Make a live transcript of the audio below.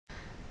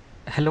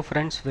Hello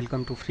friends,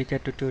 welcome to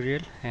FreeCAD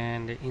tutorial,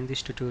 and in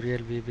this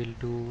tutorial we will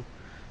do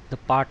the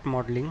part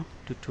modeling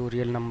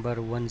tutorial number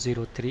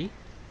 103.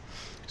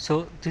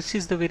 So this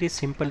is the very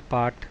simple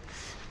part,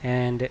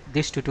 and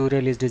this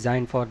tutorial is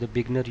designed for the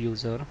beginner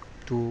user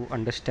to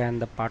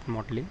understand the part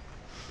modeling.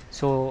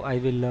 So I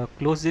will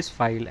close this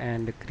file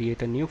and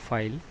create a new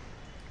file,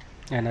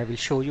 and I will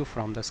show you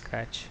from the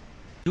scratch.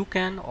 You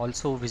can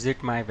also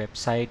visit my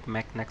website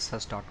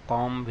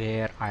mechnexus.com,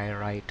 where I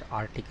write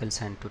articles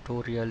and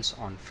tutorials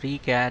on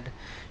FreeCAD.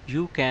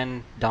 You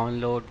can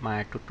download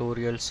my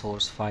tutorial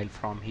source file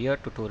from here,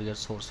 tutorial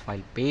source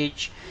file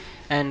page,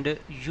 and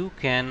you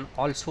can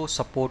also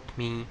support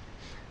me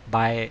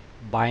by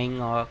buying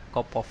a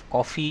cup of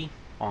coffee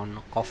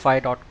on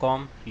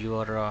ko-fi.com.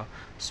 Your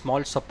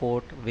small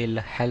support will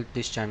help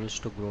this channels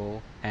to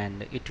grow,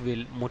 and it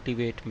will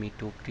motivate me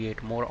to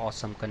create more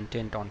awesome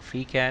content on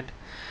FreeCAD.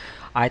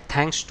 I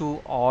thanks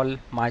to all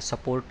my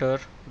supporter,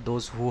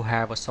 those who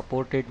have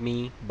supported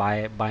me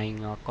by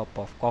buying a cup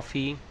of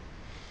coffee.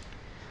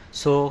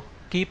 So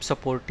keep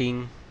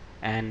supporting,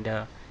 and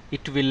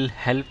it will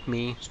help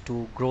me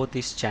to grow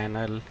this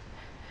channel,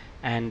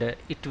 and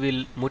it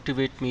will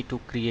motivate me to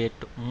create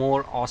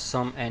more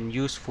awesome and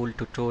useful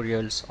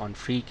tutorials on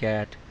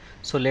FreeCAD.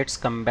 So let's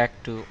come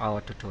back to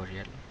our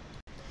tutorial.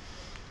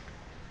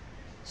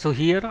 So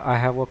here I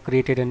have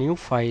created a new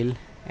file,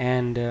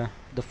 and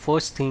the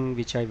first thing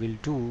which I will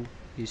do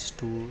is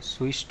to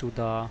switch to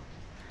the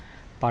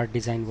part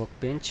design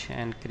workbench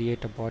and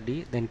create a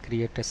body, then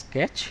create a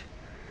sketch,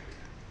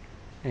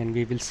 and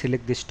we will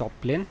select this top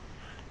plane,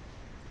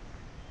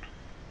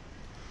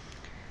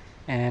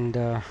 and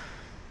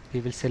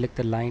we will select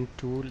the line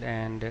tool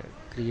and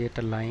create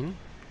a line,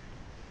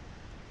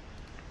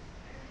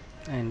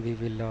 and we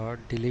will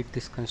delete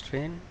this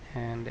constraint,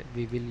 and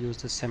we will use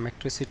the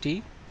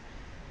symmetricity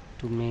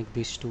to make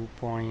this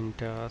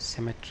 2-point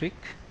symmetric.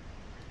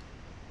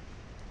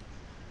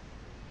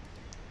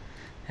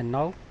 And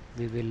now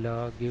we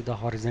will give the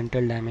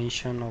horizontal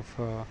dimension of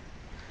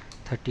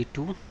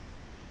 32,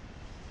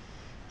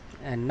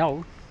 and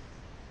now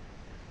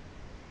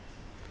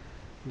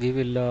we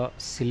will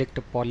select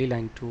a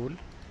polyline tool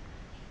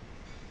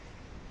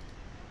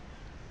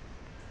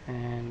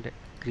and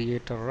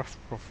create a rough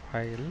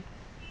profile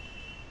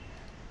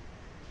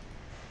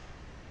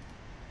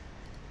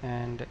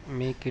and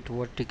make it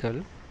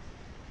vertical,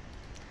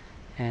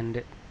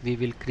 and we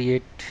will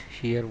create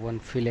here one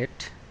fillet,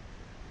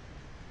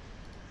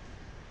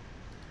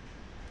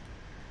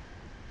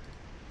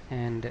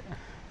 and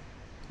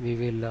we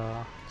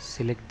will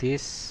select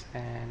this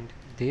and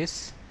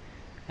this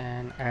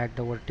and add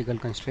the vertical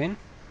constraint.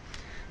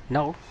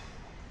 Now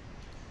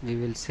we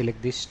will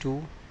select these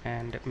two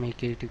and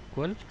make it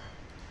equal,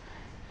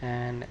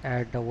 and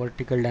add the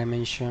vertical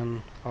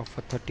dimension of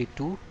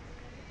 32,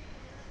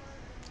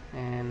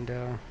 and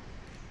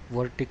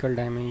vertical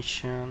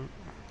dimension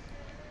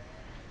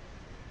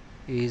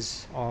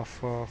is of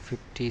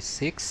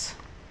 56,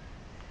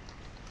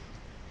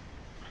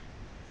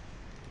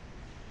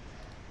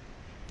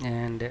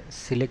 and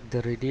select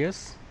the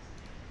radius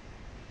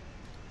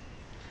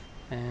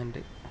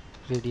and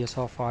radius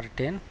of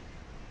R10.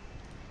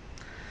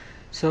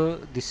 So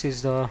this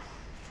is the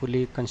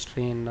fully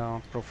constrained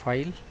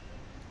profile,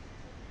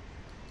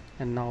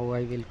 and now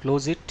I will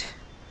close it,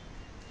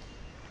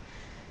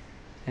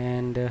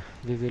 and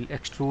we will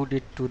extrude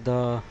it to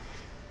the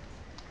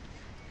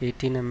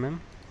 18 mm.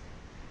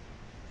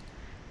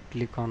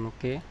 Click on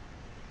OK,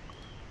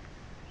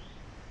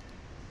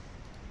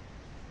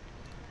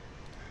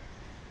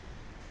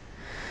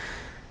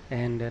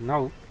 and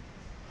now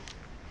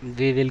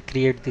we will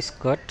create this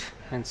cut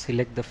and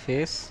select the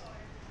face,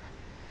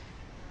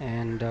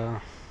 and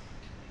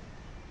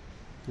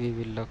we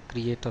will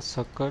create a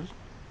circle,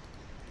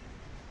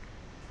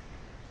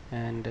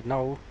 and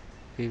now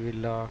we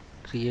will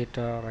create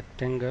a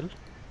rectangle,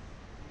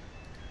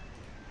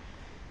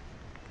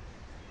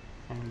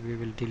 and we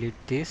will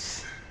delete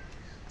this,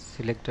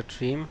 select the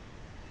trim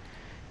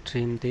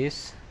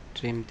this,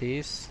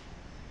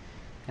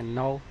 and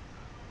now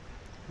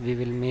we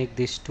will make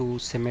these two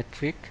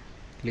symmetric.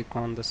 Click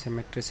on the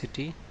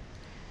symmetricity,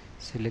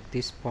 select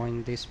this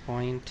point,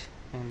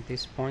 and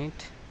this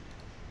point,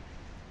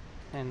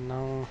 and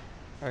now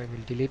I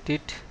will delete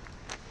it,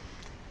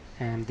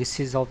 and this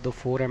is of the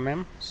 4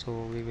 mm, so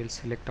we will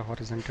select a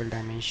horizontal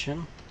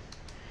dimension,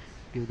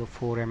 give the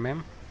 4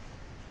 mm,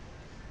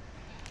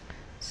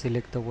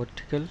 select the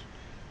vertical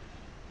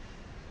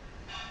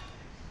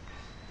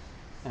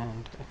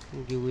and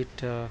give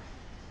it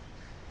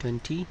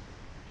 20,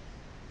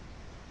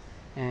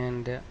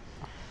 and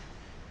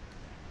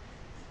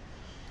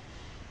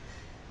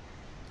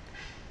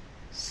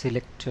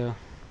select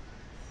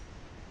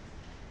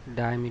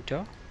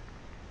diameter.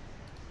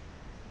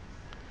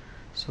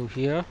 So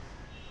here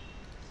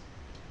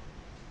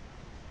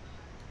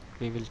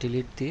we will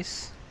delete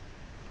this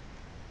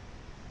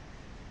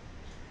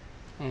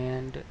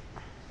and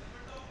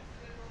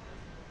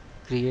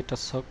create a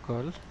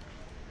circle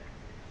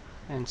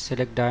and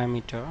select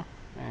diameter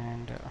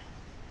and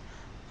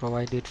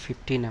provide it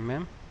 15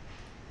 mm,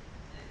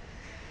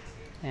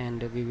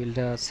 and we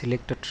will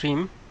select a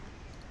trim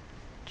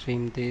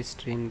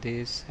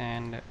this,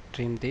 and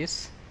trim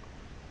this,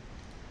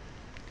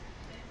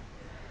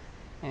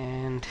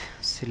 and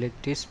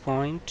select this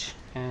point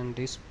and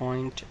this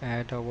point,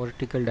 add a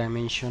vertical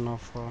dimension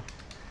of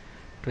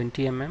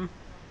 20 mm.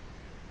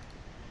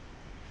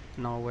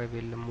 Now I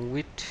will move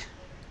it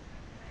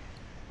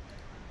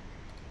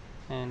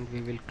and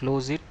we will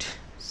close it.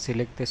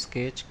 Select the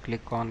sketch,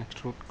 click on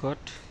extrude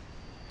cut,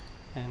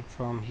 and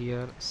from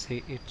here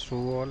say it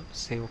through all,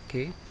 say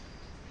OK.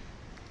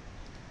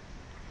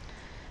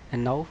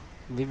 And now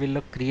we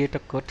will create a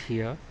cut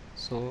here.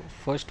 So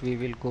first we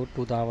will go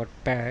to our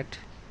pad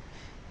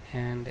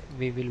and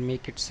we will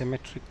make it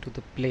symmetric to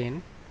the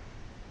plane.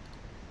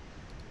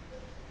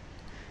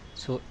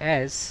 So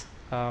as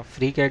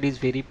FreeCAD is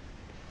very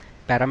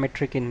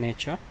parametric in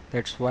nature,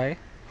 that's why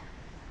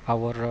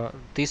our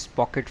this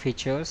pocket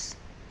features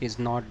is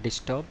not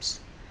disturbed.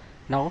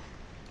 Now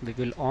we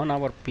will on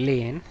our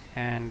plane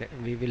and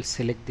we will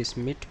select this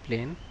mid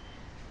plane,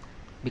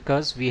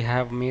 because we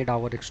have made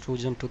our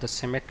extrusion to the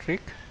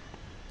symmetric.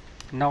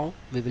 Now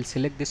we will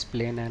select this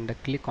plane and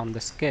click on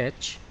the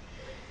sketch,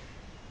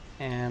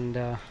 and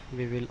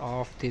we will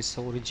off this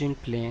origin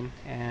plane,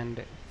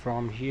 and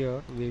from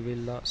here we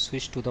will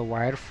switch to the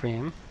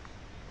wireframe,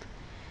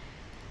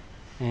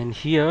 and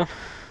here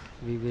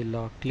we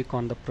will click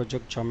on the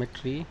project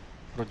geometry,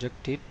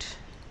 project it,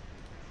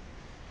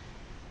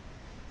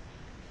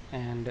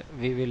 and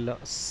we will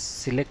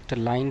select a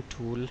line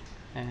tool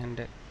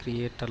and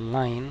create a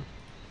line.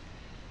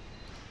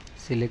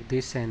 Select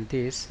this and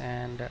this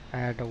and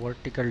add a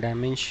vertical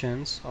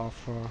dimensions of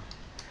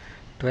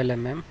 12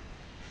 mm,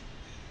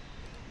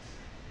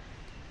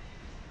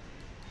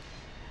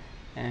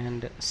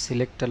 and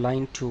select a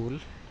line tool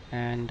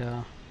and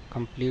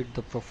complete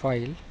the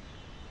profile.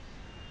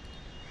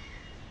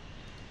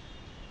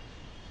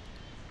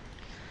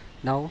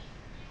 Now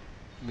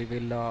we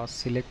will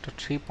select a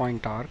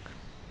 3-point arc,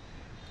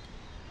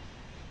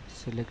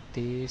 select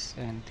this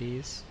and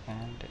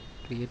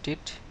create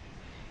it,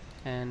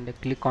 and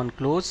click on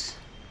close,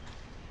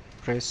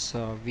 press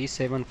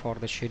V7 for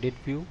the shaded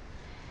view,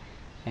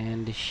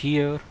 and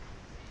here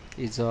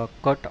is a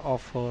cut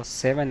of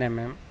 7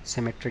 mm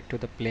symmetric to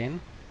the plane.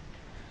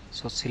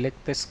 So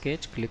select the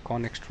sketch, click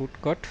on extrude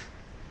cut,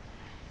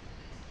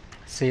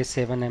 say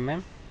 7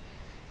 mm,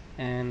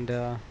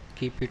 and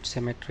keep it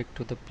symmetric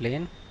to the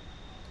plane,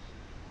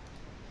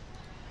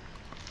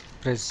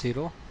 press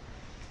 0,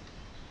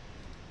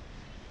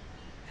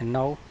 and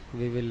now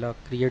we will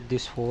create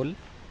this hole.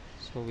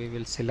 So we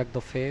will select the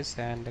face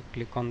and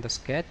click on the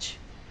sketch,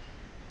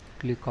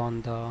 click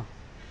on the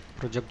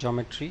project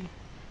geometry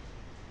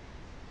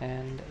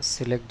and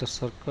select the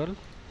circle,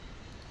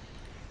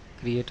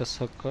 create a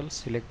circle,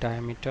 select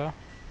diameter,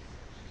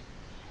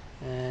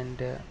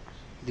 and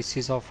this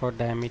is of a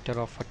diameter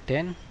of a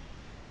 10.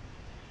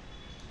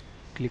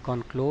 Click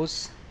on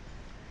close,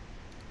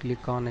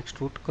 click on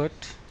extrude cut,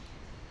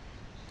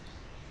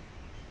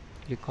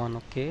 click on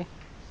OK.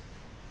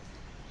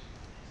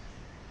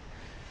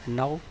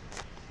 Now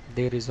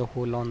there is a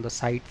hole on the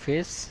side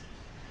face,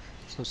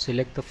 so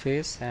select the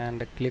face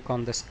and click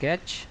on the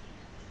sketch,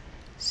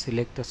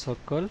 select the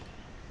circle,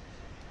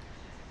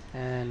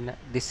 and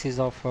this is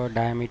of a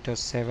diameter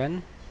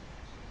 7,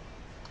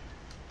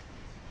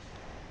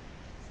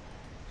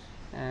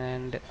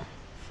 and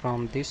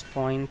from this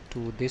point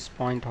to this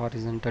point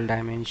horizontal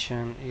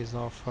dimension is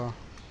of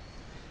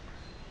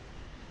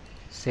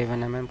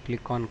 7 mm.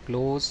 Click on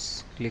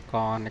close, click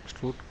on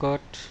extrude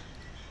cut,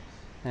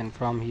 and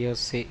from here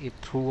say it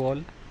through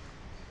all.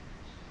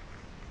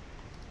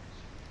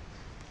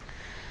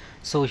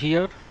 So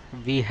here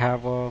we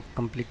have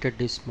completed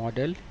this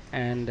model,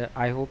 and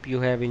I hope you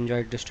have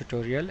enjoyed this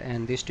tutorial,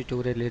 and this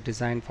tutorial is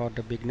designed for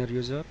the beginner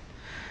user.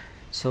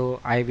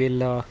 So I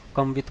will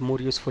come with more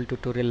useful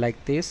tutorial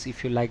like this.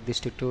 If you like this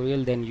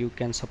tutorial, then you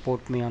can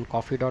support me on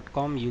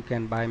coffee.com. You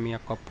can buy me a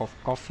cup of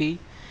coffee.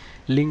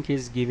 Link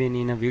is given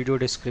in a video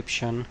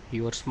description.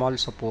 Your small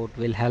support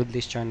will help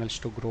these channels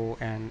to grow,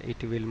 and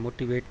it will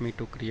motivate me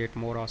to create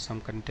more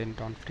awesome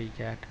content on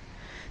FreeCAD.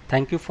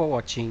 Thank you for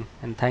watching,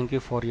 and thank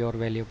you for your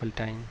valuable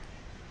time.